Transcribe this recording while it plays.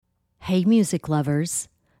Hey, music lovers.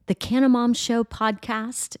 The Cannabis Show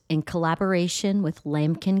podcast, in collaboration with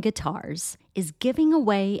Lambkin Guitars, is giving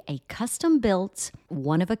away a custom-built,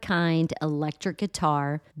 one-of-a-kind electric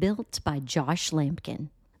guitar built by Josh Lambkin.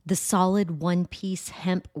 The solid one-piece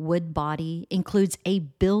hemp wood body includes a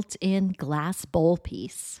built-in glass bowl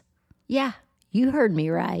piece. Yeah, you heard me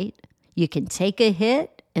right. You can take a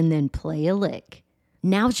hit and then play a lick.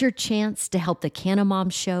 Now's your chance to help the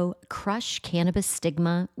Cannabis Show crush cannabis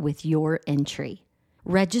stigma with your entry.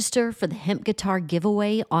 Register for the hemp guitar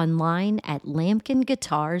giveaway online at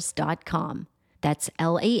lambkinguitars.com. That's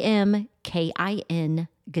LAMKIN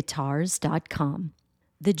guitars.com.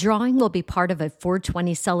 The drawing will be part of a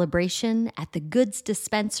 420 celebration at the Goods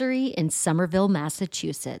Dispensary in Somerville,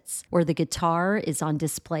 Massachusetts, where the guitar is on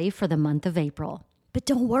display for the month of April. But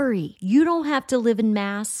don't worry, you don't have to live in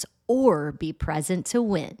Mass or be present to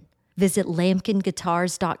win. Visit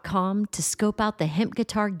lambkinguitars.com to scope out the hemp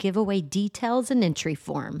guitar giveaway details and entry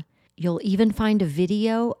form. You'll even find a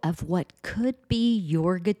video of what could be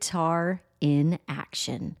your guitar in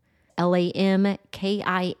action. LAMKIN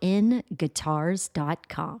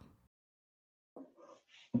guitars.com.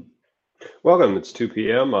 Welcome. It's 2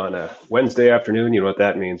 p.m. on a Wednesday afternoon. You know what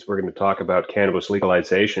that means. We're going to talk about cannabis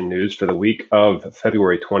legalization news for the week of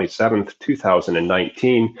February 27th,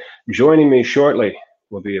 2019. Joining me shortly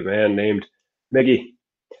will be a man named Miggy.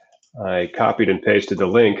 I copied and pasted the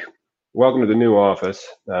link. Welcome to the new office.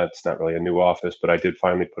 It's not really a new office, but I did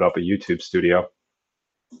finally put up a YouTube studio.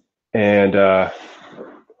 And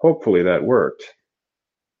hopefully that worked.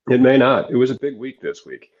 It may not. It was a big week this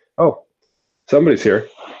week. Oh, somebody's here.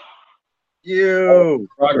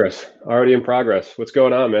 Progress. Already in progress. What's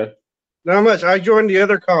going on, man? Not much. I joined the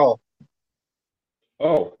other call.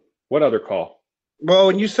 Oh, what other call? Well,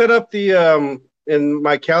 when you set up the in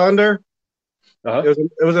my calendar, it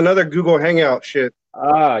was another Google Hangout shit.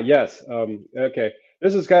 Ah, yes. Okay.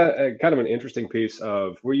 This is kind of an interesting piece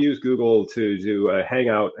of, we use Google to do a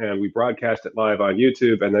Hangout, and we broadcast it live on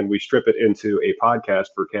YouTube, and then we strip it into a podcast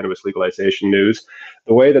for cannabis legalization news.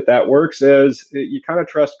 The way that works is you kind of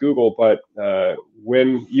trust Google, but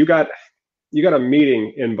when you got a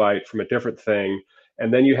meeting invite from a different thing,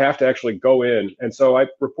 and then you have to actually go in. And so I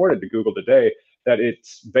reported to Google today that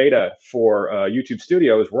its beta for YouTube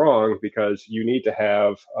Studio is wrong, because you need to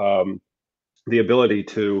have the ability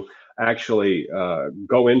to actually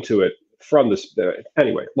go into it from this.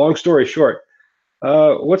 Anyway, long story short,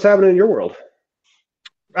 what's happening in your world?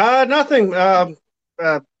 Nothing.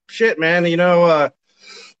 Shit, man. You know,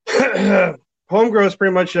 home grow is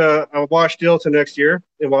pretty much a wash deal to next year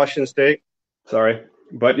in Washington State. Sorry,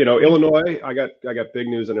 but you know, Illinois. I got big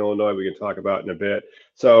news in Illinois we can talk about in a bit.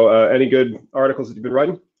 So, any good articles that you've been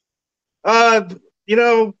writing? You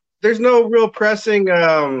know, there's no real pressing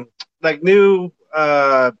like new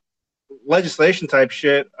legislation type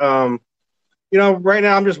shit. You know, right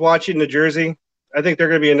now I'm just watching New Jersey. I think they're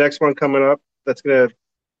going to be the next one coming up that's going to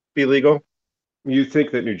be legal. You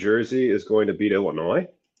think that New Jersey is going to beat Illinois?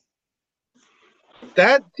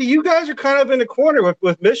 That you guys are kind of in the corner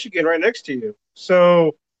with Michigan right next to you,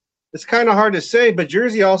 so it's kind of hard to say. But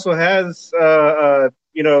Jersey also has,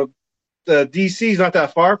 you know, the DC's not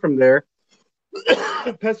that far from there.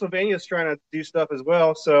 Pennsylvania's trying to do stuff as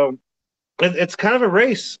well, so it's kind of a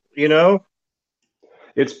race, you know.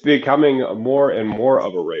 It's becoming more and more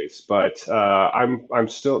of a race, but I'm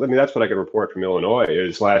still. I mean, that's what I can report from Illinois.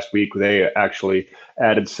 Is last week they actually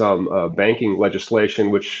added some banking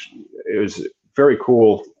legislation, which is very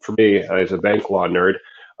cool for me as a bank law nerd.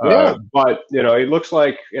 Yeah. But you know, it looks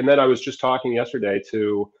like. And then I was just talking yesterday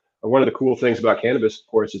to one of the cool things about cannabis, of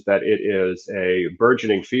course, is that it is a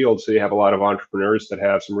burgeoning field. So you have a lot of entrepreneurs that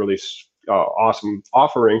have some really awesome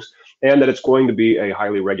offerings, and that it's going to be a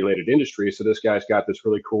highly regulated industry. So this guy's got this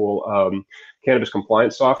really cool cannabis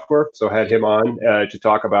compliance software. So I had him on to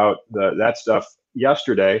talk about that stuff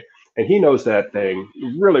yesterday, and he knows that thing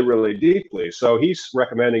really, really deeply. So he's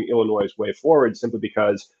recommending Illinois' way forward simply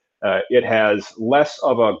because it has less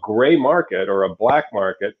of a gray market or a black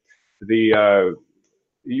market.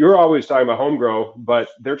 You're always talking about home grow, but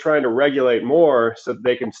they're trying to regulate more so that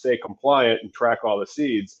they can stay compliant and track all the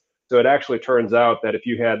seeds. So it actually turns out that if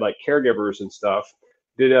you had like caregivers and stuff,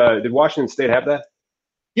 did Washington State have that?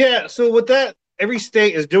 Yeah. So with that, every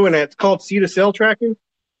state is doing that. It's called seed to sale tracking.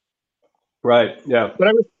 Right. Yeah.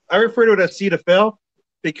 But I refer to it as seed to fail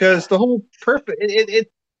because the whole purpose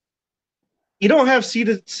you don't have seed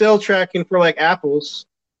to sale tracking for like apples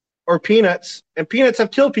or peanuts, and peanuts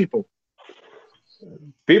have killed people.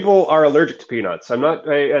 People are allergic to peanuts.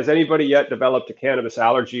 Has anybody yet developed a cannabis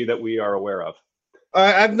allergy that we are aware of?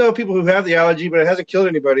 I've known people who have the allergy, but it hasn't killed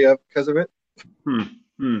anybody because of it.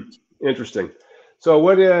 Interesting. So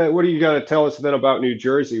what are you going to tell us then about New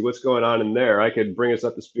Jersey? What's going on in there? I could bring us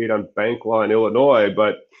up to speed on bank law in Illinois,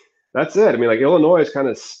 but that's it. I mean, like Illinois is kind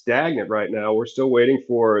of stagnant right now. We're still waiting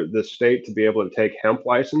for the state to be able to take hemp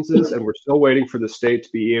licenses, and we're still waiting for the state to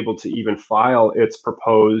be able to even file its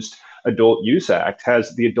proposed adult use act.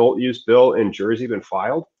 Has the adult use bill in Jersey been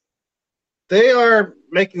filed? They are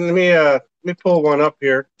making me let me pull one up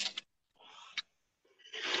here.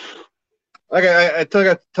 Like I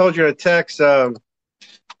told you in a text.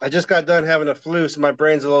 I just got done having a flu, so my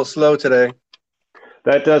brain's a little slow today.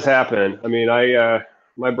 That does happen. I mean, I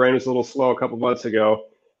my brain was a little slow a couple months ago,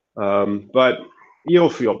 but you'll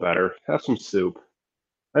feel better. Have some soup.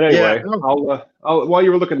 And Yeah. anyway, I'll while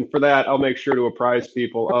you were looking for that, I'll make sure to apprise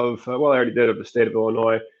people of well, I already did of the state of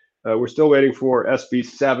Illinois. We're still waiting for SB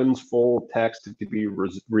 7's full text to be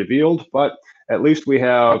revealed, but at least we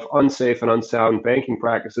have unsafe and unsound banking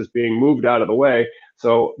practices being moved out of the way.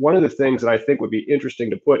 So one of the things that I think would be interesting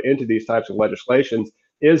to put into these types of legislations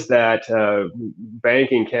is that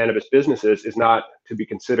banking cannabis businesses is not to be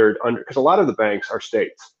considered under, because a lot of the banks are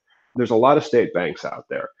states. There's a lot of state banks out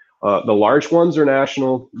there. The large ones are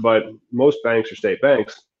national, but most banks are state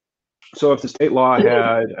banks. So if the state law had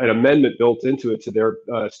an amendment built into it to their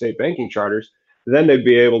state banking charters, then they'd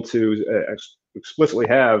be able to explicitly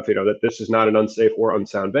have, that this is not an unsafe or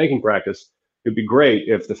unsound banking practice. It'd be great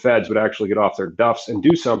if the feds would actually get off their duffs and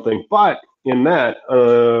do something. But in that,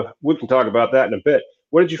 we can talk about that in a bit.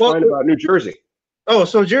 What did you find about New Jersey? Oh,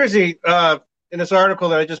 so Jersey, in this article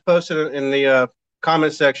that I just posted in the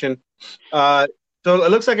comment section, so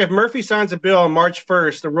it looks like if Murphy signs a bill on March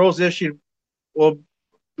 1st, the rules issued will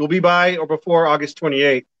be by or before August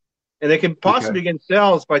 28th, and they can possibly begin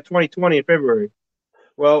sales by 2020 in February.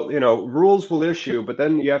 Well, rules will issue, but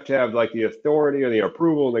then you have to have like the authority or the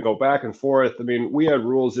approval, and they go back and forth. I mean, we had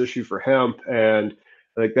rules issued for hemp, and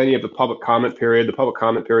like then you have the public comment period. The public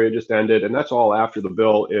comment period just ended, and that's all after the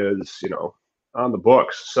bill is, on the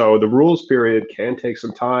books. So the rules period can take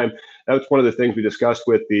some time. That's one of the things we discussed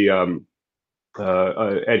with the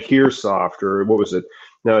AdhereSoft, or what was it?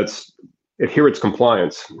 No, it's Adherence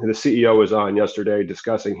Compliance. The CEO was on yesterday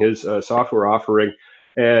discussing his software offering.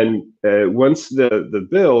 And once the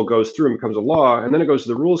bill goes through and becomes a law, and then it goes to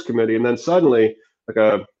the rules committee, and then suddenly like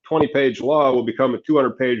a 20-page law will become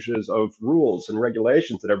 200 pages of rules and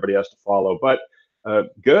regulations that everybody has to follow. But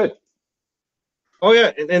good. Oh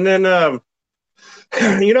yeah, and then I've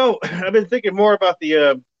been thinking more about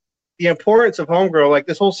the importance of home grow, like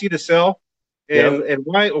this whole seed to sell, and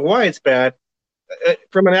why it's bad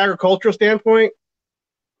from an agricultural standpoint.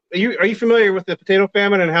 Are you familiar with the potato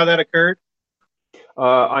famine and how that occurred?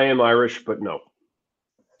 I am Irish, but no.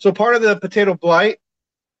 So part of the potato blight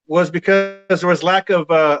was because there was lack of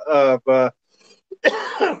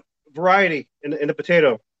variety in the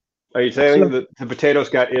potato. Are you saying that the potatoes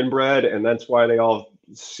got inbred and that's why they all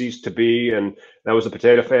ceased to be, and that was a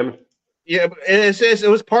potato famine? Yeah, it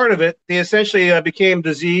was part of it. They essentially became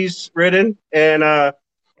disease-ridden and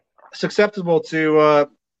susceptible to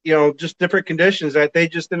just different conditions that they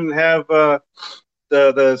just didn't have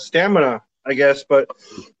the stamina, I guess. But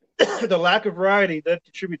the lack of variety did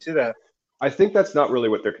contribute to that. I think that's not really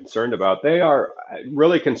what they're concerned about. They are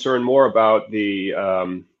really concerned more about the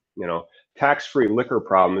tax-free liquor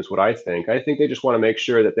problem is what I think. I think they just want to make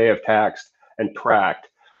sure that they have taxed and tracked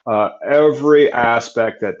every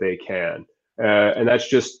aspect that they can. And that's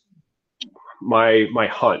just my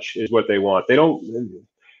hunch is what they want. They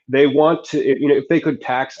want to, if they could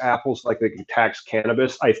tax apples like they could tax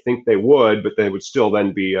cannabis, I think they would, but they would still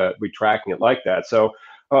then be tracking it like that. So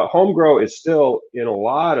home grow is still in a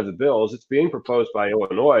lot of the bills. It's being proposed by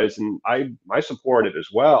Illinois, and I support it as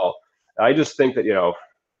well. I just think that,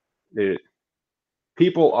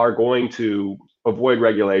 people are going to avoid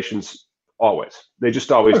regulations always. They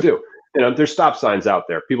just always do. There's stop signs out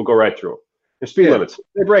there. People go right through them. There's speed limits.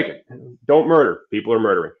 They break it. Don't murder. People are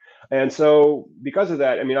murdering. And so because of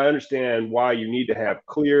that, I mean, I understand why you need to have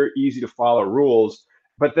clear, easy to follow rules.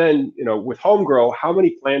 But then, with home grow, how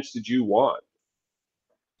many plants did you want?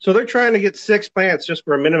 So they're trying to get 6 plants just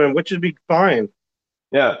for a minimum, which would be fine.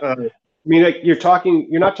 Yeah. I mean, like you're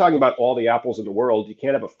not talking about all the apples in the world. You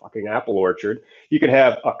can't have a fucking apple orchard. You can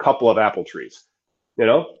have a couple of apple trees,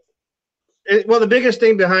 Well, the biggest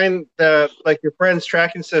thing behind your friend's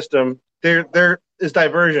tracking system, there is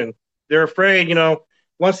diversion. They're afraid,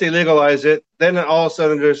 once they legalize it, then all of a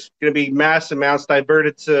sudden there's going to be mass amounts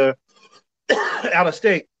diverted to out of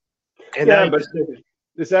state. And but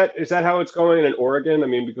is that how it's going in Oregon? I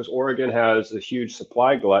mean, because Oregon has a huge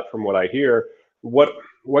supply glut, from what I hear.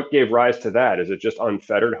 What gave rise to that? Is it just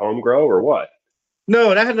unfettered home grow or what?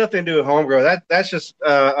 No, that had nothing to do with home grow. That's just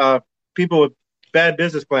people with bad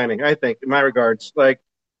business planning. I think, in my regards, like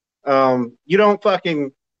you don't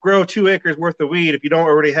fucking grow 2 acres worth of weed if you don't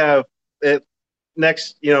already have it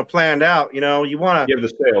next, planned out. You want to, Give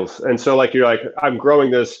the sales. And so like you're like, I'm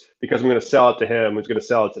growing this because I'm going to sell it to him, who's going to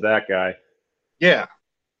sell it to that guy. yeah.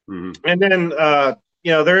 Mm-hmm. And then,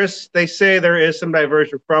 they say there is some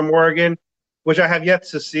diversion from Oregon, which I have yet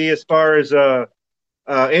to see as far as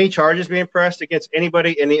any charges being pressed against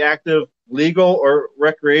anybody in the active legal or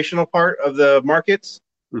recreational part of the markets.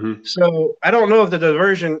 Mm-hmm. So I don't know if the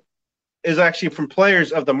diversion is actually from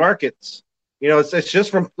players of the markets. It's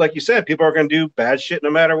just from, like you said, people are going to do bad shit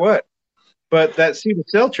no matter what. But that seed to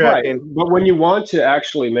sale Right. tracking, But when you want to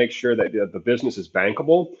actually make sure that the business is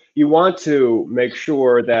bankable, you want to make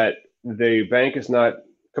sure that the bank is not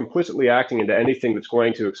complicitly acting into anything that's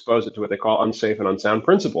going to expose it to what they call unsafe and unsound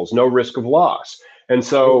principles, no risk of loss. And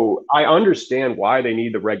so I understand why they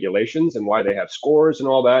need the regulations and why they have scores and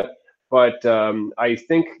all that. But I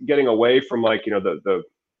think getting away from like,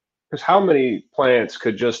 because how many plants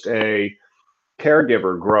could just a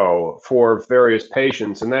caregiver grow for various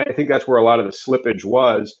patients? And I think that's where a lot of the slippage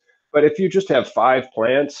was. But if you just have 5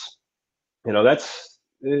 plants, that's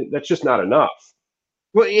just not enough.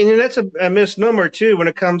 well, and that's a misnomer too when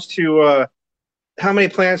it comes to how many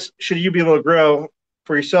plants should you be able to grow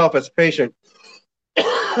for yourself as a patient.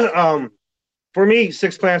 um, for me,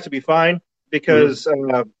 6 plants would be fine because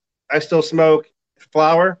I still smoke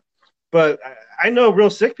flower, but I know real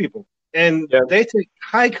sick people and Yeah. they take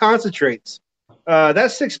high concentrates.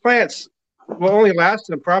 That 6 plants will only last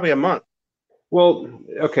them probably a month. Well,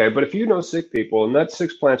 okay, but if you know sick people and that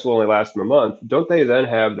 6 plants will only last them a month, don't they then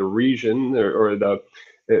have the reason or the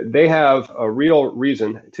they have a real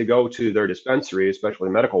reason to go to their dispensary, especially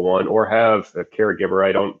a medical one, or have a caregiver?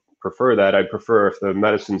 I don't prefer that. I prefer if the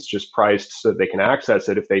medicine's just priced so that they can access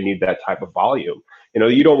it if they need that type of volume.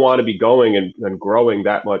 You don't want to be going and growing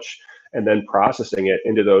that much and then processing it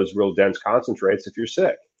into those real dense concentrates if you're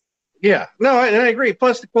sick. Yeah, no, and I agree.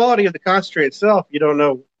 Plus, the quality of the concentrate itself, you don't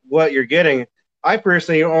know what you're getting. I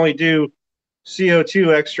personally only do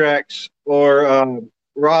CO2 extracts or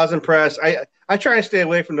rosin press. I try and stay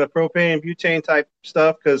away from the propane, butane type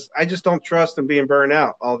stuff because I just don't trust them being burned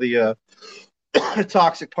out, all the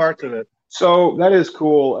toxic parts of it. So that is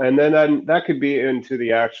cool, and then that could be into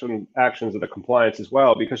the actions of the compliance as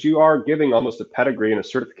well, because you are giving almost a pedigree and a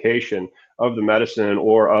certification of the medicine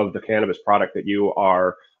or of the cannabis product that you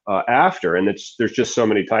are after, and there's just so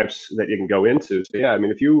many types that you can go into. So yeah, I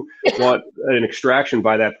mean, if you want an extraction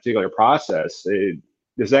by that particular process,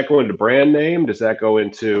 does that go into brand name? Does that go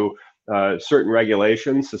into certain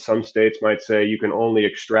regulations? So some states might say you can only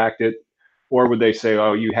extract it, or would they say,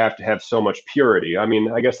 oh, you have to have so much purity? I mean,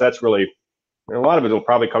 I guess that's really and a lot of it will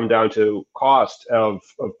probably come down to cost of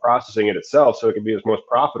processing it itself, so it can be as most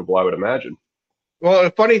profitable, I would imagine. Well,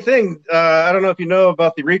 a funny thing, I don't know if you know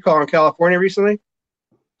about the recall in California recently.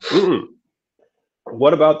 Mm-mm.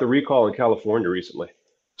 What about the recall in California recently?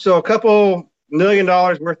 So a couple $1 million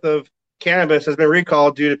worth of cannabis has been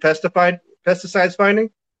recalled due to pesticides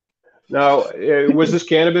finding. Now, was this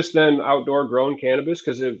cannabis then outdoor grown cannabis?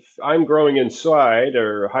 Because if I'm growing inside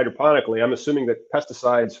or hydroponically, I'm assuming that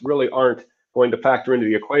pesticides really aren't going to factor into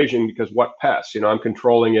the equation because what pests? I'm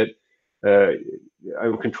controlling it. Uh,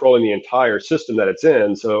 I'm controlling the entire system that it's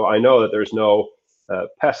in, so I know that there's no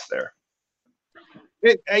pests there.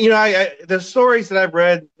 The stories that I've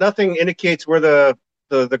read, nothing indicates where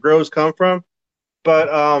the grows come from, but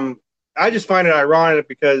I just find it ironic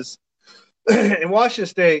because in Washington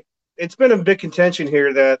State, it's been a big contention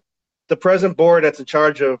here that the present board that's in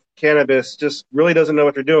charge of cannabis just really doesn't know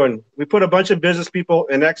what they're doing. We put a bunch of business people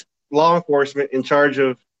and ex-law enforcement in charge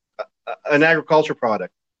of an agriculture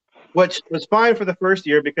product, which was fine for the first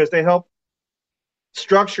year because they helped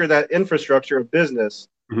structure that infrastructure of business.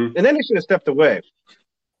 Mm-hmm. And then they should have stepped away.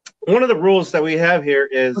 One of the rules that we have here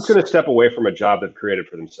is who's going to step away from a job they've created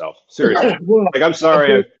for themselves? Seriously. Like, I'm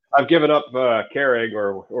sorry, I've given up caring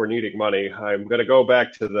or needing money. I'm going to go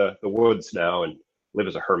back to the woods now and live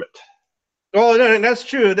as a hermit. Well, no, that's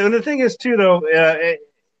true. And the thing is, too, though,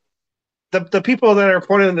 the people that are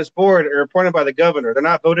appointed on this board are appointed by the governor. They're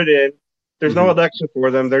not voted in. There's no election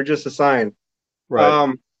for them. They're just assigned.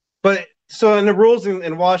 Right. But so in the rules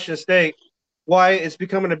in Washington State, why it's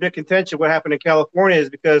becoming a big contention, what happened in California is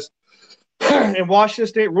because in Washington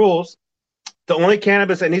State rules, the only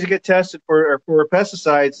cannabis that needs to get tested for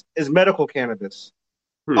pesticides is medical cannabis.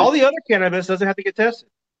 All the other cannabis doesn't have to get tested.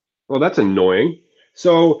 Well, that's annoying.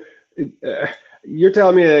 So you're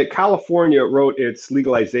telling me that California wrote its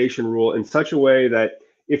legalization rule in such a way that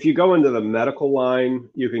if you go into the medical line,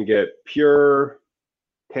 you can get pure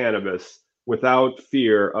cannabis without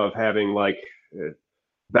fear of having like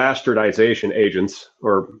bastardization agents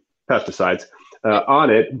or pesticides on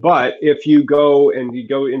it. But if you go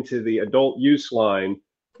into the adult use line,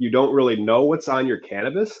 you don't really know what's on your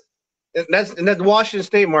cannabis. And that's the Washington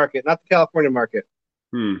State market, not the California market.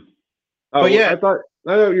 Oh, But yeah, I thought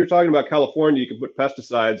you were talking about California. You could put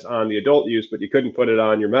pesticides on the adult use, but you couldn't put it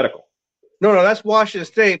on your medical. no, that's Washington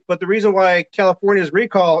State. But the reason why California's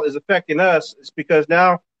recall is affecting us is because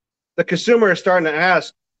now the consumer is starting to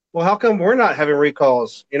ask, well, how come we're not having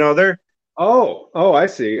recalls? You know, they're Oh, I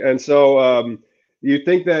see. And so you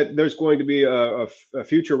think that there's going to be a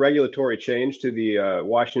future regulatory change to the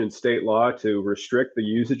Washington state law to restrict the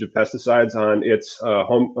usage of pesticides on its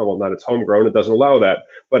well, not its homegrown, it doesn't allow that,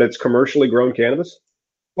 but it's commercially grown cannabis?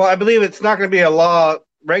 well, I believe it's not going to be a law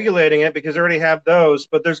regulating it because they already have those,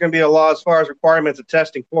 but there's going to be a law as far as requirements of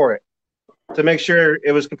testing for it to make sure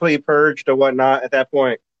it was completely purged or whatnot at that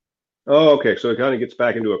point. Oh, okay. So it kind of gets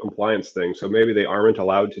back into a compliance thing. So maybe they aren't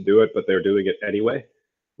allowed to do it, but they're doing it anyway.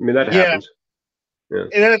 I mean, that Yeah, happens. Yeah.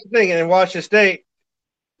 and that's the thing. And in Washington State,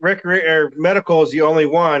 or medical is the only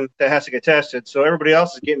one that has to get tested. So everybody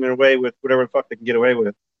else is getting away with whatever the fuck they can get away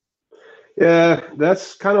with. Yeah,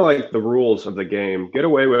 that's kind of like the rules of the game. Get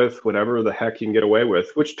away with whatever the heck you can get away with,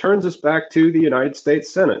 which turns us back to the United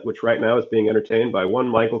States Senate, which right now is being entertained by one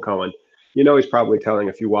Michael Cohen. You know, he's probably telling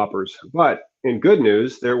a few whoppers. But in good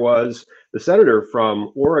news, there was the senator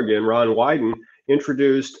from Oregon, Ron Wyden,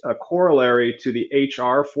 introduced a corollary to the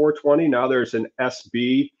HR 420. Now there's an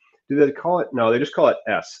SB. Do they call it? No, they just call it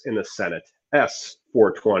S in the Senate. S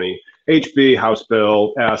 420. HB, House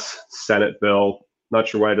Bill, S, Senate Bill. Not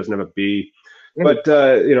sure why it doesn't have a B, but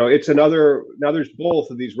you know, it's another. Now there's both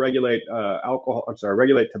of these regulate alcohol. I'm sorry,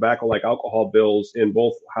 regulate tobacco like alcohol bills in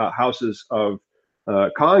both houses of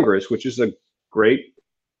Congress, which is a great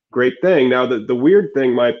thing. Now the weird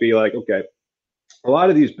thing might be like, okay, a lot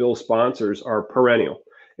of these bill sponsors are perennial.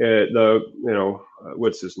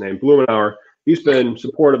 What's his name, Blumenauer. He's been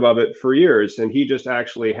supportive of it for years, and he just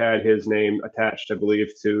actually had his name attached, I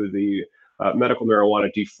believe, to the medical marijuana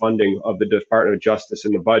defunding of the Department of Justice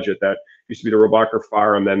in the budget. That used to be the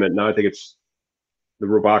Robacher-Farr Amendment. Now I think it's the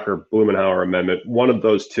Robacher-Blumenauer Amendment. One of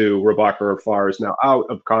those two, Robacher or Farr, is now out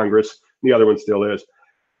of Congress. The other one still is.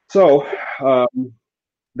 So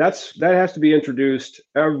that has to be introduced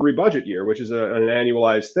every budget year, which is an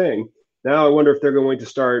annualized thing. Now I wonder if they're going to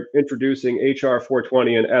start introducing HR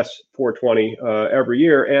 420 and S 420 every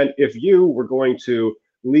year. And if you were going to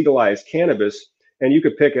legalize cannabis, and you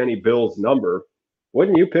could pick any bill's number,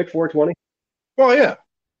 wouldn't you pick 420? Well, yeah.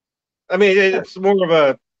 I mean, it's more of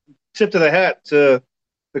a tip to the hat to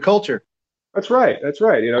the culture. That's right. That's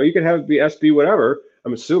right. You know, you could have it be SB whatever,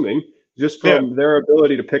 I'm assuming, just from their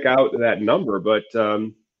ability to pick out that number. But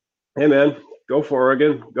hey, man, go for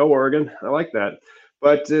Oregon. Go Oregon. I like that.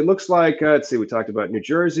 But it looks like, let's see, we talked about New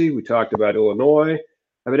Jersey. We talked about Illinois.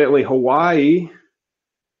 Evidently, Hawaii.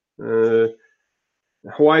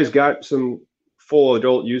 Hawaii's got some full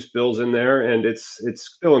adult use bills in there, and it's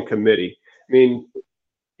still in committee. I mean,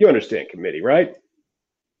 you understand committee, right?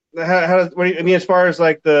 What do you, I mean, as far as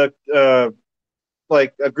like the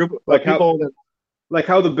like a group of Like people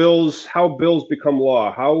how bills become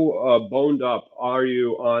law. How boned up are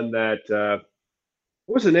you on that?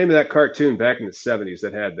 What was the name of that cartoon back in the 70s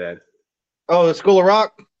that had that? oh, the School of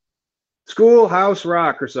Rock. Schoolhouse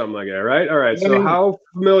Rock or something like that, right? All right. I So mean, how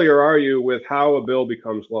familiar are you with how a bill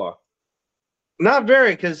becomes law? not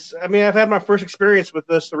very, because I mean, I've had my first experience with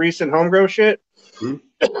the recent home grow shit, Hmm?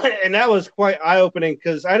 and that was quite eye opening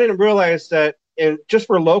because I didn't realize that in just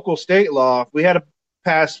for local state law, we had to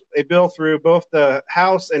pass a bill through both the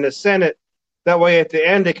House and the Senate. That way, at the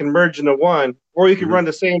end, it can merge into one, or you can Hmm. run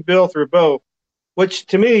the same bill through both, which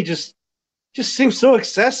to me just seems so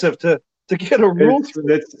excessive to get a rule through.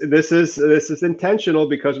 This is intentional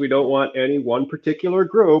because we don't want any one particular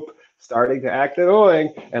group starting to act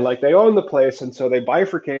annoying and like they own the place, and so they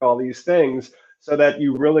bifurcate all these things so that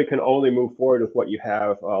you really can only move forward with what you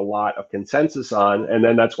have a lot of consensus on, and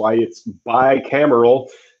then that's why it's bicameral.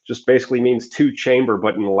 Just basically means two chamber,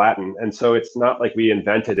 but in Latin, and so it's not like we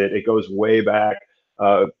invented it. It goes way back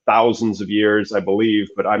thousands of years, I believe,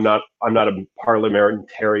 but I'm not a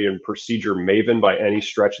parliamentarian procedure maven by any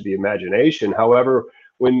stretch of the imagination. However,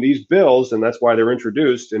 when these bills, and that's why they're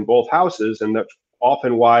introduced in both houses, and that's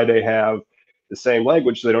often why they have the same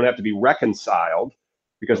language, so they don't have to be reconciled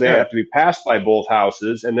because they Yeah. have to be passed by both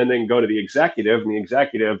houses, and then they can go to the executive, and the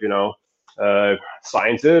executive,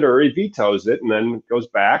 signs it or he vetoes it, and then goes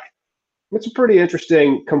back. It's a pretty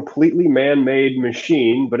interesting, completely man-made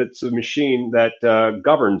machine, but it's a machine that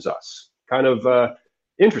governs us. Kind of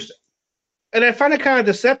interesting. And I find it kind of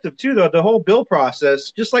deceptive too, though, the whole bill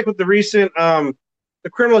process, just like with the recent the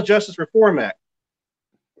Criminal Justice Reform Act,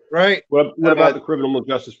 right? What about the Criminal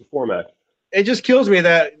Justice Reform Act? It just kills me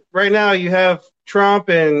that right now you have Trump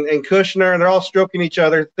and Kushner, and they're all stroking each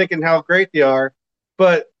other, thinking how great they are.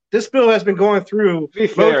 But this bill has been going through. To be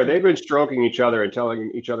fair, they've been stroking each other and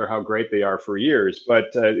telling each other how great they are for years,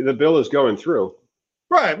 but the bill is going through.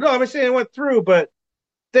 Right. No, I'm saying it went through, but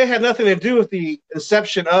they had nothing to do with the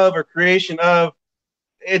inception of or creation of.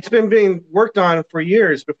 It's been being worked on for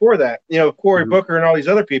years before that. You know, Cory Booker and all these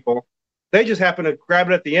other people. They just happen to grab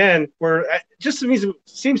it at the end, where it just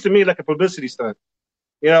seems to me like a publicity stunt.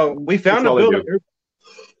 You know, we found a bill.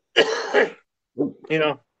 You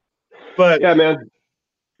know, but yeah, man.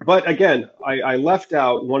 But again, I left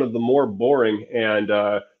out one of the more boring and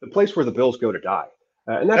the place where the bills go to die,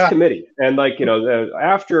 and that's committee. And like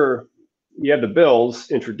after you have the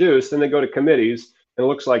bills introduced, then they go to committees. And it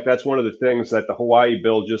looks like that's one of the things that the Hawaii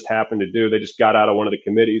bill just happened to do. They just got out of one of the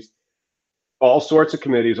committees. All sorts of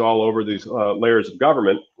committees all over these layers of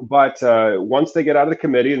government. But once they get out of the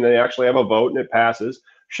committee and they actually have a vote and it passes,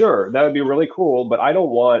 sure, that would be really cool. But I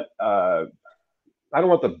don't want the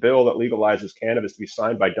bill that legalizes cannabis to be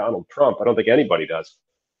signed by Donald Trump. I don't think anybody does.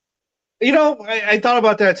 You know, I thought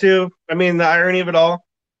about that too. I mean, the irony of it all.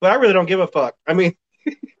 But I really don't give a fuck. I mean,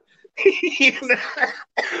 you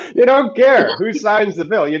don't care who signs the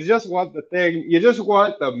bill. You just want the thing. You just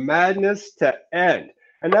want the madness to end.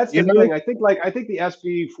 And that's the thing. I think the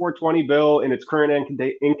SB 420 bill in its current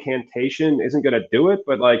incantation isn't going to do it.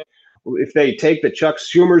 But like, if they take the Chuck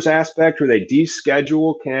Schumer's aspect, or they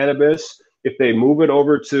deschedule cannabis, if they move it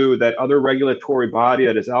over to that other regulatory body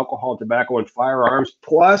that is alcohol, tobacco, and firearms,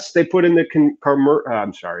 plus they put in the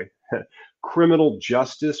criminal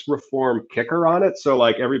justice reform kicker on it, so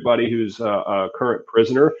like everybody who's a current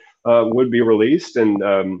prisoner would be released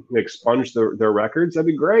and expunge their records, that'd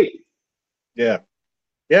be great. Yeah.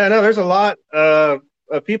 No, there's a lot of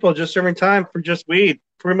people just serving time for just weed,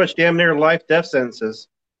 pretty much damn near life death sentences.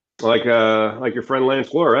 Like your friend Lance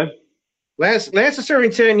Glore, right? Lance is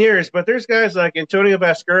serving 10 years, but there's guys like Antonio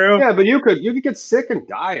Bascaro. Yeah, but you could get sick and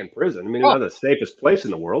die in prison. I mean, it's not the safest place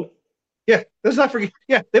in the world. Yeah, let's not forget.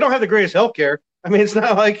 Yeah, they don't have the greatest health care. I mean, it's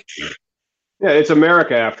not like. Yeah, it's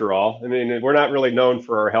America after all. I mean, we're not really known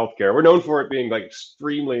for our health care. We're known for it being like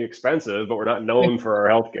extremely expensive, but we're not known for our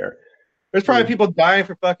health care. There's probably people dying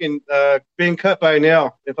for fucking being cut by a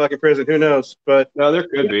nail in fucking prison. Who knows? But no, there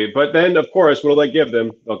could be. But then, of course, what do they give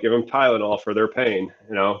them? They'll give them Tylenol for their pain.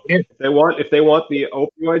 You know, if they want the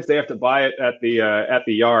opioids, they have to buy it at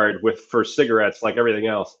the yard for cigarettes, like everything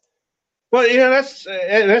else. Well, that's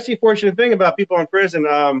the unfortunate thing about people in prison.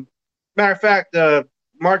 Matter of fact,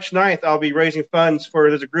 March 9th, I'll be raising funds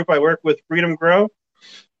there's a group I work with, Freedom Grow.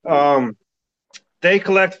 They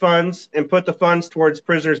collect funds and put the funds towards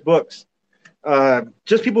prisoners' books.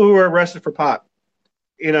 Just people who are arrested for pot,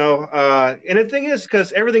 and the thing is,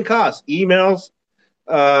 because everything costs, emails,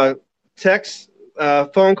 texts,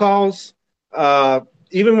 phone calls,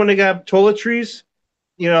 even when they got toiletries,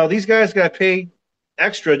 these guys got paid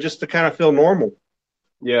extra just to kind of feel normal.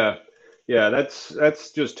 Yeah,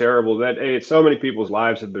 that's just terrible. So many people's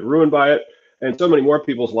lives have been ruined by it, and so many more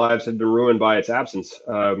people's lives have been ruined by its absence,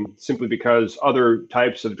 simply because other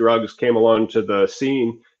types of drugs came along to the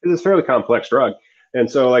scene. It's a fairly complex drug. And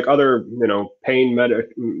so like other, pain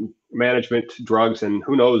management drugs and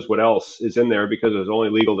who knows what else is in there, because it was only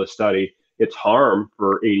legal to study its harm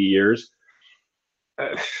for 80 years.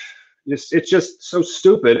 It's just so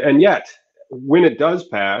stupid. And yet, when it does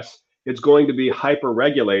pass, it's going to be hyper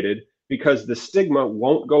regulated because the stigma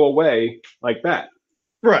won't go away like that.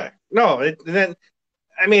 Right. No,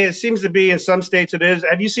 it seems to be in some states it is.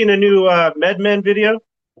 Have you seen a new MedMen video?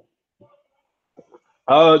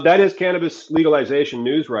 That is cannabis legalization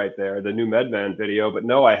news right there, the new MedMen video. But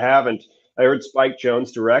no, I haven't. I heard Spike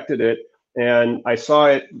Jonze directed it, and I saw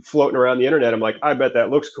it floating around the internet. I'm like, I bet that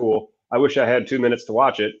looks cool. I wish I had 2 minutes to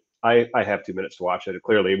watch it. I have 2 minutes to watch it.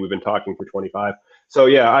 Clearly, we've been talking for 25. So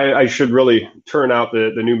yeah, I should really turn out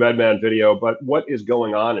the new MedMen video. But what is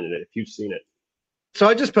going on in it if you've seen it? So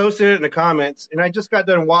I just posted it in the comments, and I just got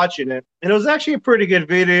done watching it, and it was actually a pretty good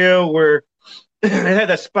video where it had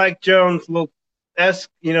that Spike Jonze little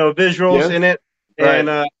visuals in it, and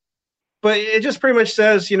right. But it just pretty much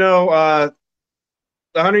says, 100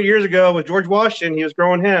 years ago with George Washington, he was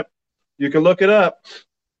growing hemp. You can look it up,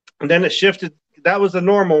 and then it shifted. That was the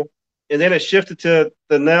normal, and then it shifted to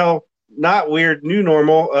the now not weird new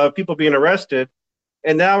normal of people being arrested,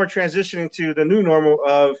 and now we're transitioning to the new normal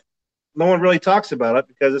of no one really talks about it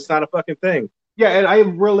because it's not a fucking thing. Yeah, and I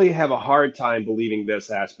really have a hard time believing this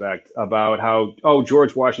aspect about how,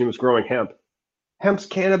 George Washington was growing hemp. Hemp's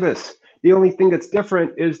cannabis. The only thing that's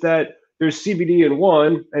different is that there's CBD in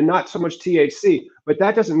one and not so much THC. But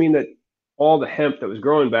that doesn't mean that all the hemp that was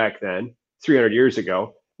growing back then, 300 years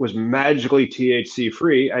ago, was magically THC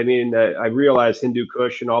free. I mean, I realize Hindu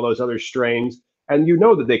Kush and all those other strains, and you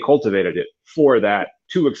know that they cultivated it for that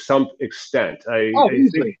to some extent. I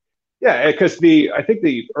think, yeah, because I think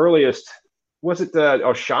the earliest was it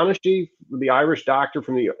O'Shaughnessy, the Irish doctor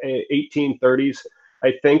from the 1830s.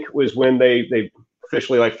 I think was when they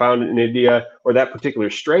officially like found it in India, or that particular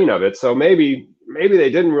strain of it. So maybe they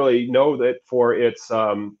didn't really know that for its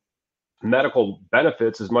medical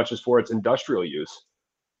benefits as much as for its industrial use.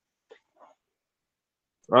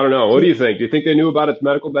 I don't know. What do you think? Do you think they knew about its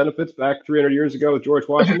medical benefits back 300 years ago with George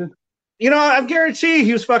Washington? I guarantee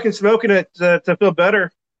he was fucking smoking it to feel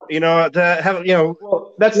better. To have,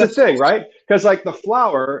 Well, that's the thing, right? Because like the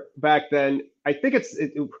flower back then, I think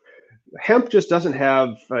hemp just doesn't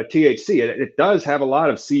have THC. It does have a lot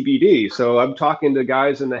of CBD. So I'm talking to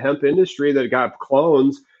guys in the hemp industry that got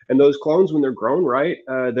clones, and those clones, when they're grown right,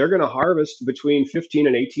 they're going to harvest between 15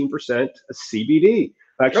 and 18% CBD.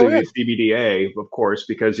 Actually, CBDA, of course,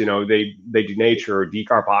 because they denature or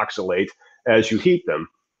decarboxylate as you heat them.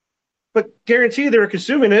 But guarantee they were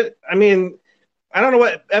consuming it. I mean, I don't know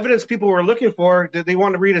what evidence people were looking for. Did they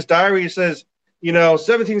want to read his diary? It says,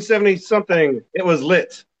 1770 something, it was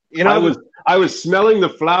lit. I was smelling the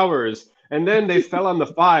flowers, and then they fell on the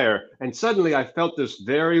fire, and suddenly I felt this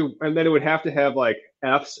and then it would have to have like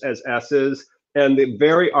F's as S's, and the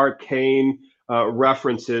very arcane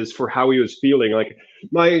references for how he was feeling. Like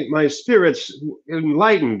my spirits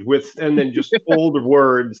enlightened with, and then just old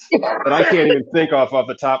words that I can't even think off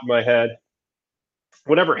the top of my head.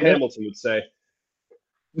 Whatever Hamilton would say.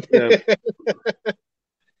 Yeah.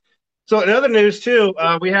 So in other news too,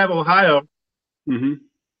 we have Ohio. Mm-hmm.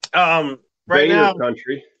 Right Boehner now,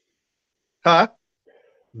 country. Huh?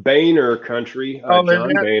 Boehner country. John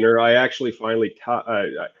Boehner. I actually finally.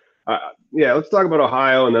 Let's talk about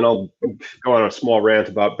Ohio, and then I'll go on a small rant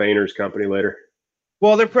about Boehner's company later.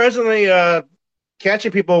 Well, they're presently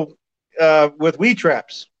catching people with weed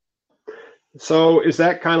traps. So is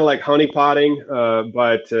that kind of like honeypotting,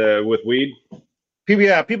 but with weed?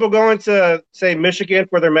 People going to, say, Michigan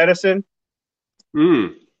for their medicine.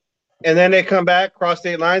 And then they come back, cross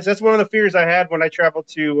state lines. That's one of the fears I had when I traveled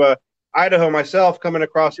to Idaho myself, coming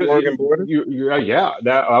across the Oregon border.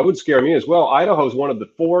 That would scare me as well. Idaho is one of the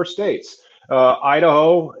 4 states.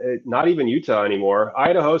 Idaho, not even Utah anymore.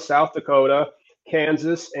 Idaho, South Dakota,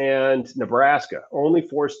 Kansas, and Nebraska. Only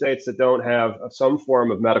 4 states that don't have some form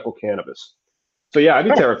of medical cannabis. So yeah, I'd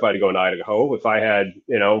be terrified to go to Idaho if I had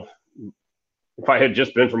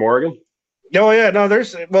just been from Oregon. Oh yeah, no.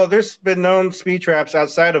 There's been known speed traps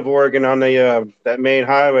outside of Oregon on the that main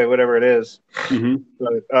highway, whatever it is. Mm-hmm.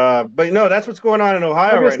 But no, that's what's going on in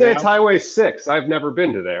Ohio right now. It's Highway 6. I've never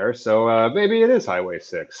been to there, so maybe it is Highway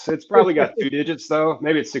 6. It's probably got 2 digits though.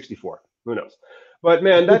 Maybe it's 64. Who knows? But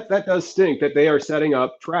man, that does stink that they are setting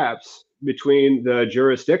up traps between the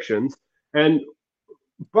jurisdictions.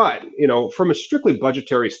 But from a strictly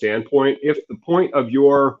budgetary standpoint, if the point of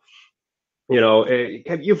your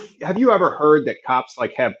have you ever heard that cops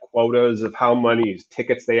like have quotas of how many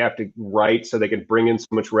tickets they have to write so they can bring in so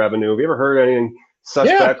much revenue? Have you ever heard anything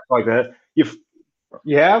suspect like that?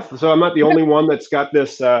 You have? So I'm not the only one that's got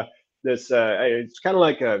this. It's kind of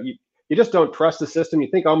like you just don't trust the system.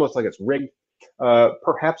 You think almost like it's rigged.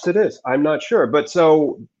 Perhaps it is. I'm not sure. But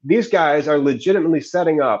so these guys are legitimately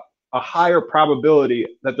setting up a higher probability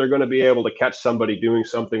that they're going to be able to catch somebody doing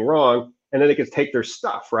something wrong, and then they can take their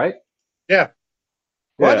stuff, right? Yeah.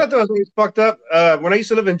 Well, I thought that was always fucked up. When I used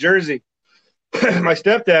to live in Jersey, my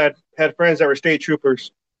stepdad had friends that were state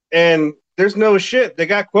troopers, and there's no shit. They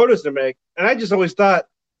got quotas to make, and I just always thought,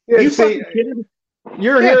 you're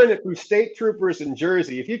hearing it from state troopers in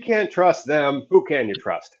Jersey. If you can't trust them, who can you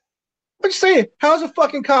trust? But you're saying, how's a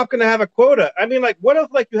fucking cop going to have a quota? I mean, like, what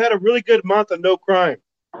if you had a really good month of no crime?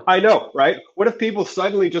 I know, right? What if people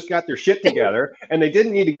suddenly just got their shit together and they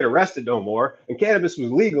didn't need to get arrested no more, and cannabis was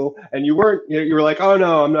legal, and you were like, oh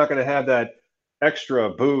no, I'm not going to have that extra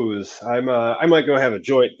booze. I might go have a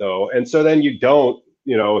joint though, and so then you don't,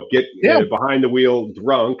 get behind the wheel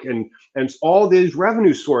drunk, and all these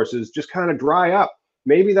revenue sources just kind of dry up.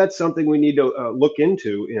 Maybe that's something we need to look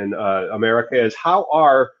into in America: is how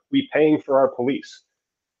are we paying for our police?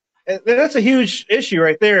 And that's a huge issue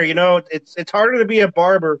right there. It's harder to be a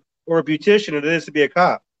barber or a beautician than it is to be a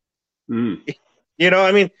cop. I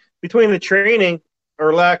mean, between the training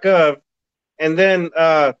or lack of, and then,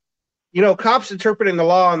 cops interpreting the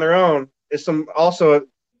law on their own is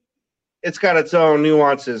it's got its own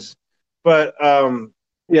nuances. But,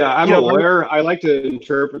 Yeah, I'm You a know, lawyer. I like to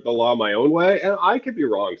interpret the law my own way, and I could be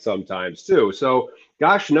wrong sometimes too. So,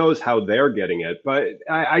 gosh knows how they're getting it. But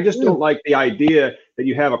I just don't like the idea that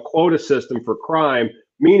you have a quota system for crime,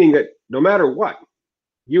 meaning that no matter what,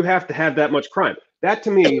 you have to have that much crime. That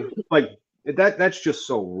to me, like that's just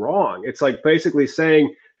so wrong. It's like basically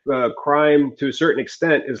saying crime to a certain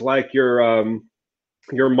extent is like your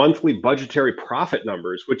monthly budgetary profit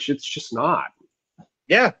numbers, which it's just not.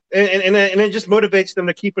 yeah, and it just motivates them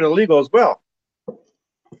to keep it illegal as well.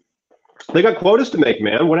 They got quotas to make,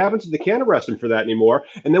 man. What happens if they can't arrest them for that anymore?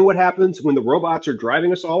 And then what happens when the robots are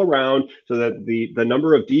driving us all around so that the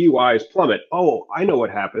number of DUIs plummet? Oh, I know what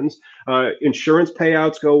happens. Insurance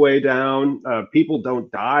payouts go way down. People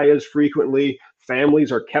don't die as frequently.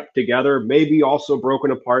 Families are kept together, maybe also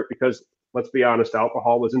broken apart because, let's be honest,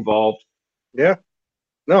 alcohol was involved. Yeah.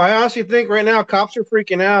 No, I honestly think right now cops are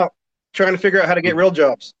freaking out, trying to figure out how to get real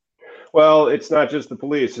jobs. Well, it's not just the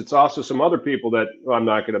police. It's also some other people that well, I'm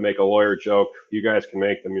not going to make a lawyer joke. You guys can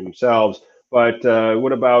make them yourselves. But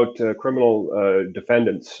what about criminal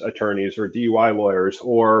defendants, attorneys, or DUI lawyers,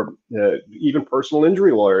 or even personal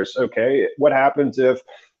injury lawyers? Okay, what happens if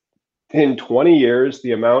in 20 years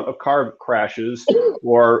the amount of car crashes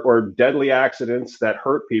or deadly accidents that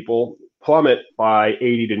hurt people plummet by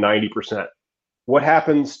 80 to 90%? What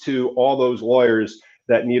happens to all those lawyers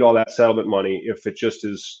that need all that settlement money if it just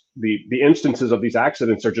is the instances of these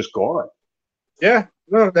accidents are just gone? Yeah,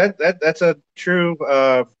 no, that's a true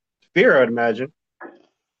fear, I'd imagine.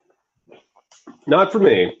 Not for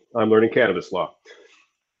me. I'm learning cannabis law.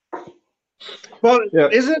 Well, Yeah.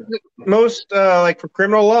 isn't most like for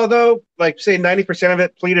criminal law though, like say 90% of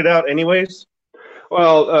it pleaded out anyways?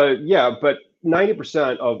 Well, yeah, but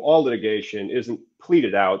 90% of all litigation isn't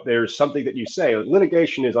pleaded out. There's something that you say.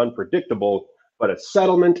 Litigation is unpredictable, but a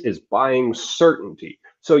settlement is buying certainty.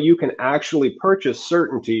 So you can actually purchase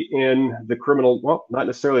certainty in the criminal, well, not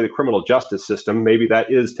necessarily the criminal justice system. Maybe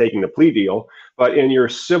that is taking the plea deal, but in your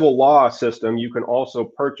civil law system, you can also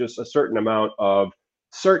purchase a certain amount of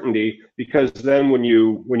certainty because then when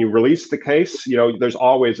you release the case, there's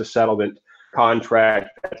always a settlement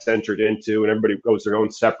contract that's entered into, and everybody goes their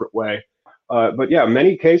own separate way. But yeah,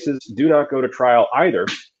 many cases do not go to trial either.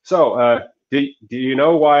 So do you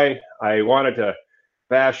know why I wanted to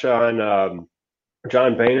bash on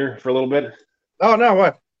John Boehner for a little bit? Oh no,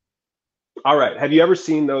 what? All right. Have you ever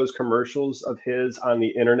seen those commercials of his on the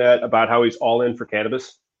internet about how he's all in for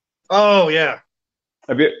cannabis? Oh yeah.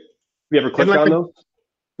 Have you ever clicked like on those?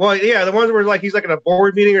 Well, yeah, the ones where like he's like in a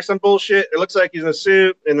board meeting or some bullshit. It looks like he's in a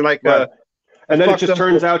suit and like Right. And then it just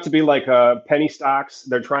turns up. out to be like penny stocks.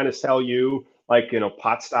 They're trying to sell you like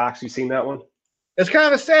pot stocks. You seen that one? It's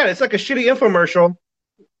kind of sad. It's like a shitty infomercial,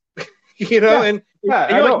 Yeah. and Yeah,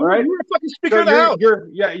 and I you're know, like, right? you're a fucking speaker So of the house.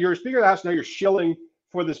 you're a speaker of the house. Now you're shilling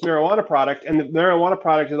for this marijuana product, and the marijuana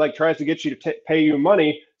product is like tries to get you to pay you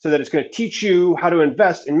money so that it's going to teach you how to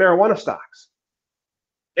invest in marijuana stocks.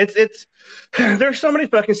 It's there's so many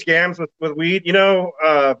fucking scams with weed.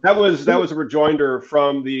 That was a rejoinder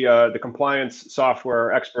from the compliance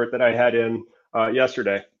software expert that I had in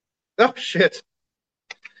yesterday. Oh shit.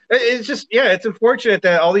 It's just it's unfortunate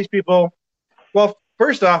that all these people. Well,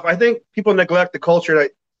 first off, I think people neglect the culture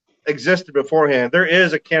that existed beforehand. There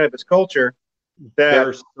is a cannabis culture.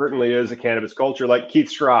 There certainly is a cannabis culture. Like Keith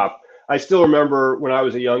Strop, I still remember when I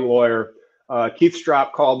was a young lawyer. Keith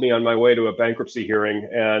Strop called me on my way to a bankruptcy hearing,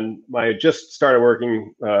 and I had just started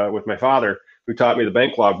working with my father, who taught me the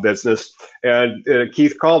bank law business. And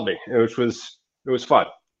Keith called me, which was fun.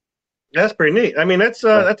 That's pretty neat. I mean, that's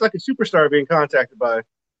like a superstar being contacted by.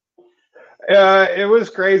 It was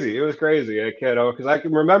crazy. It was crazy, because I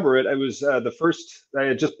can remember it. It was the first. I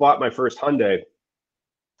had just bought my first Hyundai.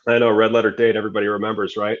 I know, red letter date, everybody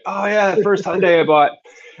remembers, right? Oh yeah, the first Hyundai I bought.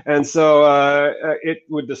 And so it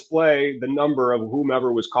would display the number of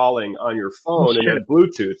whomever was calling on your phone, and it had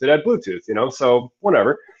Bluetooth. So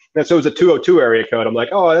whatever. And so it was a 202 area code. I'm like,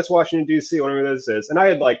 oh, that's Washington D.C. Whatever this is. And I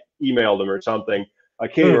had like emailed them or something. I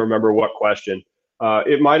can't even remember what question.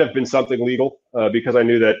 It might have been something legal because I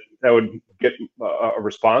knew that would get a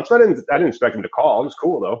response. I didn't expect him to call. It was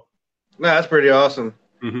cool though. No, that's pretty awesome.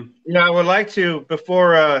 Mm-hmm. I would like to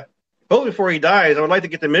before he dies, I would like to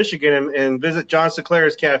get to Michigan and visit John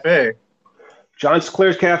Sinclair's cafe. John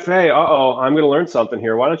Sinclair's cafe. Uh-oh, I'm going to learn something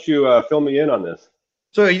here. Why don't you fill me in on this?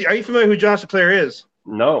 So, are you familiar who John Sinclair is?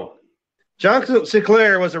 No. John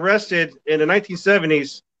Sinclair was arrested in the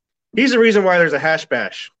 1970s. He's the reason why there's a hash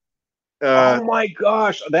bash. Oh my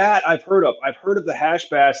gosh, that I've heard of. I've heard of the hash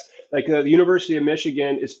bass. Like the University of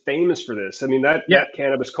Michigan is famous for this. I mean Yeah, that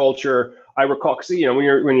cannabis culture. I recall, cause, you know, when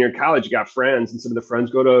you're in college, you got friends, and some of the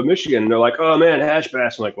friends go to Michigan, and they're like, "Oh man, hash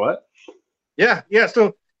bass." I'm like, "What?" yeah.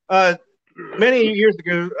 So many years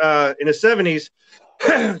ago, in the '70s,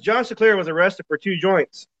 John Sinclair was arrested for 2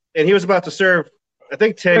 joints, and he was about to serve, I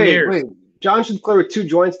think, 10 years. Wait. John Sinclair with 2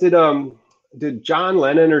 joints. Did John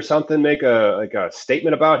Lennon or something make a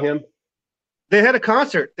statement about him? They had a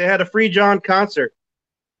concert. They had a Free John concert,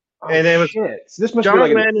 Oh and it was shit! So this must be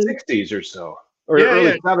like John in the Lennon. '60s or so, or Yeah, early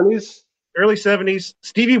yeah, '70s. early '70s.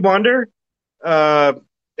 Stevie Wonder, uh,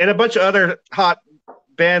 and a bunch of other hot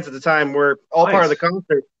bands at the time were all part of the Nice.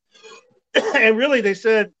 concert. And really, they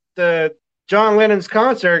said the John Lennon's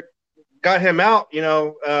concert got him out,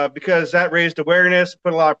 because that raised awareness,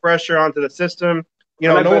 put a lot of pressure onto the system.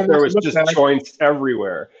 And I No bet one there wants to was look just back. joints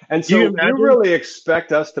everywhere. And Do you so you imagine? really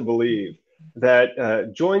expect us to believe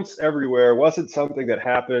that joints everywhere wasn't something that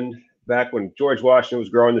happened back when George Washington was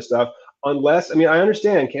growing this stuff, unless, I mean, I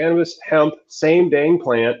understand cannabis, hemp, same dang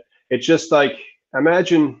plant. It's just like,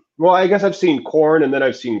 imagine, well, I guess I've seen corn and then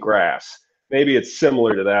I've seen grass. Maybe it's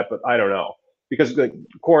similar to that, but I don't know. Because like,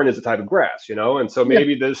 corn is a type of grass, you know? And so Yeah.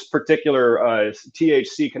 maybe this particular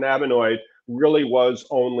THC cannabinoid really was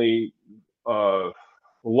only uh,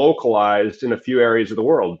 localized in a few areas of the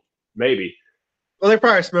world, maybe. Well, they're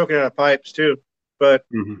probably smoking out of pipes too. But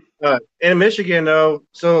Mm-hmm. in Michigan, though,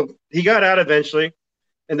 so he got out eventually,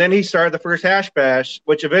 and then he started the first hash bash,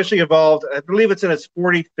 which eventually evolved. I believe it's in its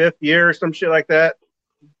 45th year or some shit like that.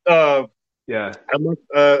 Uh, Yeah,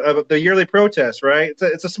 of the yearly protest, right?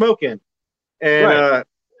 It's a smoke-in, and right.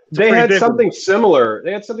 it's a They pretty had big one. something similar.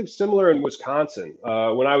 They had something similar in Wisconsin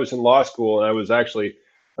when I was in law school, and I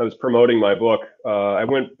was promoting my book. I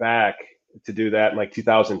went back to do that in like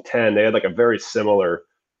 2010. They had like a very similar,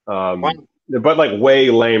 Wow. but like way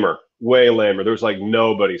lamer, way lamer. There was like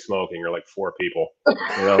nobody smoking, or like four people.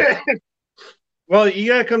 You know. Well, you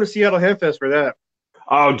gotta come to Seattle Hemp Fest for that.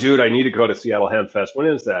 Oh, dude, I need to go to Seattle Hemp Fest. When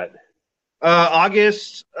is that?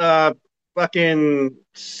 August, fucking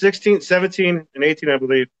 16, 17, and 18, I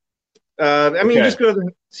believe. I mean, Okay. just go to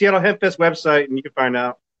the Seattle Hemp Fest website and you can find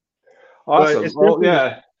out. But Awesome. it's Well, definitely,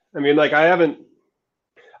 yeah. I mean, like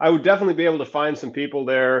I would definitely be able to find some people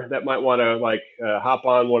there that might want to like hop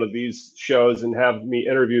on one of these shows and have me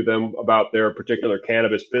interview them about their particular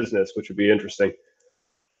cannabis business, which would be interesting,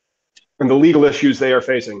 and the legal issues they are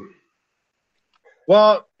facing.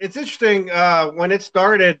 well, it's interesting. When it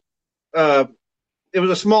started, uh, it was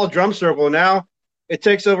a small drum circle. Now it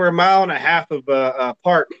takes over a mile and a half of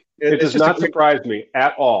park. It It's does just a not great, surprise me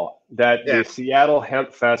at all that yeah. the Seattle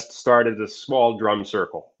Hemp Fest started as a small drum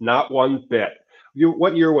circle. Not one bit.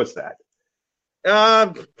 What year was that?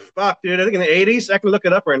 Uh, Fuck, dude. I think in the '80s. I can look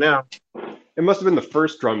it up right now. It must have been the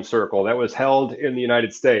first drum circle that was held in the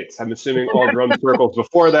United States. I'm assuming all drum circles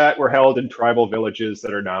before that were held in tribal villages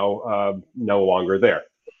that are now no longer there.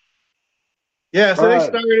 Yeah, so they Uh,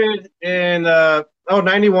 started in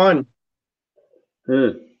 '91. hmm.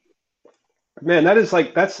 Man, that is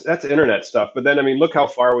like that's internet stuff. But then I mean, look how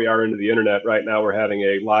far we are into the internet right now. We're having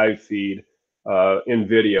a live feed in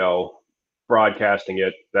video, broadcasting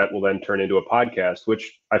it that will then turn into a podcast.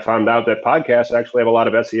 Which I found out that podcasts actually have a lot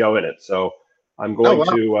of SEO in it. So I'm Oh going wow,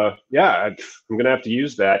 to I'm going to have to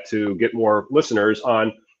use that to get more listeners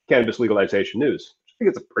on cannabis legalization news. I think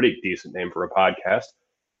it's a pretty decent name for a podcast.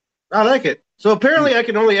 I like it. So apparently, I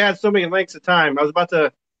can only add so many links at a time. I was about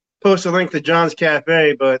to post a link to John's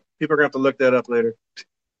Cafe, but people are gonna have to look that up later.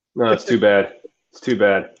 No, it's too bad. It's too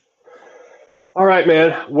bad. All right,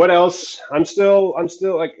 man. What else? I'm still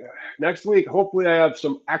like next week. Hopefully, I have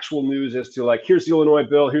some actual news as to like here's the Illinois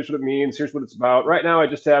bill. Here's what it means. Here's what it's about. Right now, I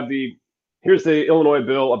just have here's the Illinois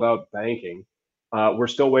bill about banking. We're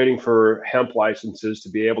still waiting for hemp licenses to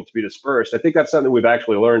be able to be dispersed. I think that's something we've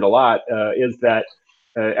actually learned a lot. Is that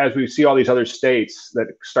as we see all these other states that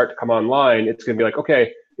start to come online, it's going to be like,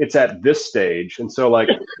 okay, it's at this stage, and so like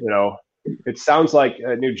it sounds like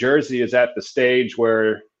New Jersey is at the stage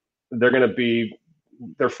where they're going to be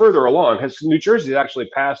they're further along. Has New Jersey actually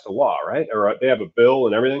passed a law, right? Or they have a bill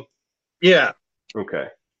and everything? Yeah. Okay.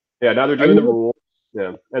 Yeah, now they're Are doing the you, rules.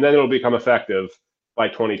 Yeah. And then it'll become effective by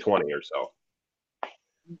 2020 or so.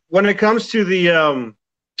 when it comes to the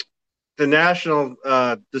national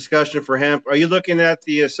discussion for hemp, are you looking at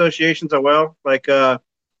the associations as well? Like, do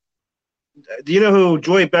you know who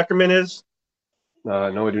Joy Beckerman is?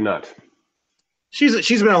 No, I do not.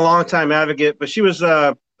 She's been a long time advocate, but she was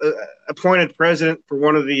appointed president for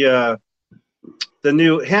one of the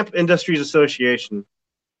new Hemp Industries Association.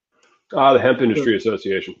 The Hemp Industry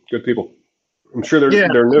Association. Good people. I'm sure Yeah.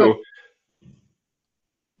 they're So new.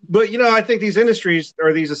 But I think these industries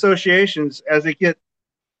or these associations, as we get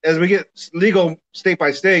legal state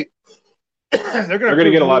by state, they're going to They're going to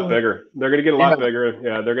approve get a lot more. bigger. They're going to get a Yeah. lot bigger.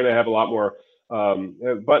 Yeah, they're going to have a lot more.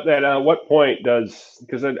 But then, at what point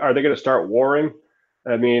because are they going to start warring?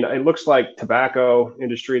 I mean, it looks like tobacco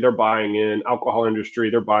industry they're buying in, alcohol industry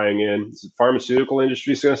they're buying in, pharmaceutical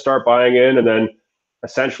industry is going to start buying in, and then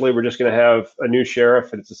essentially we're just going to have a new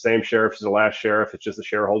sheriff, and it's the same sheriff as the last sheriff. It's just the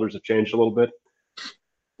shareholders have changed a little bit.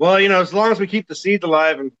 Well, as long as we keep the seeds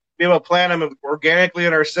alive and be able to plant them organically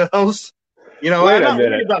in ourselves, Wait I'm a not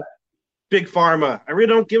minute. worried about big pharma. I really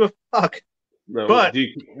don't give a fuck. No, But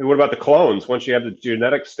what about the clones? Once you have the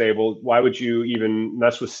genetics stable, why would you even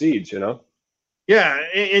mess with seeds? yeah,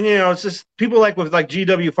 it's just people like with like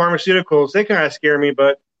GW Pharmaceuticals, they kind of scare me.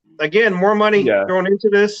 But again, more money Yeah. thrown into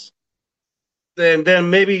this, then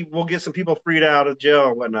maybe we'll get some people freed out of jail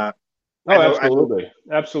and whatnot. I Oh, don't. I don't. absolutely,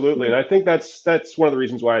 absolutely, and I think that's one of the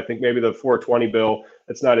reasons why I think maybe the 420 bill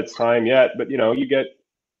it's not its time yet. But you get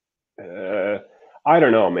uh, I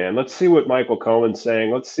don't know, man. Let's see what Michael Cohen's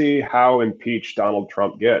saying. Let's see how impeached Donald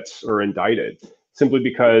Trump gets or indicted. Simply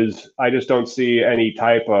because I just don't see any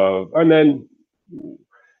type of. And then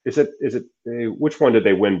is it which one did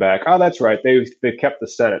they win back? Oh, that's right. They kept the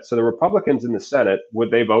Senate. So the Republicans in the Senate,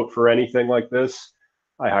 would they vote for anything like this?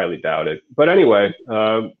 I highly doubt it. But anyway,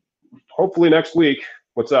 hopefully next week.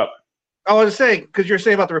 What's up? I was to say because you're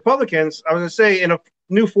saying about the Republicans. I was going to say in a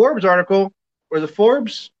new Forbes article, or the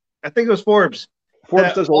Forbes, I think it was Forbes, Forbes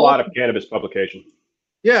that does a lot of cannabis publication.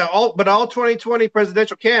 yeah, all 2020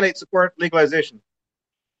 presidential candidates support legalization,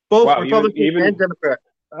 both Wow, Republican and even Democrat.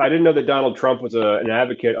 I didn't know that Donald Trump was an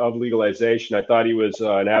advocate of legalization. I thought he was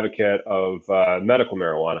an advocate of medical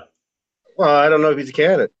marijuana. Well, I don't know if he's a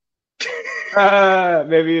candidate.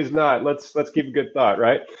 Maybe he's not. Let's keep a good thought,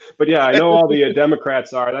 right? But yeah, I know all the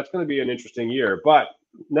Democrats are. That's going to be an interesting year. But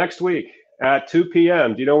next week at 2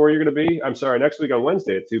 p.m., do you know where you're going to be? I'm sorry, next week on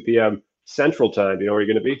Wednesday at 2 p.m. Central Time. Do you know where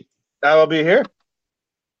you're going to be? I will be here.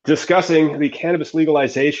 Discussing the cannabis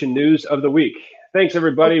legalization news of the week. Thanks,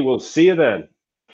 everybody. We'll see you then.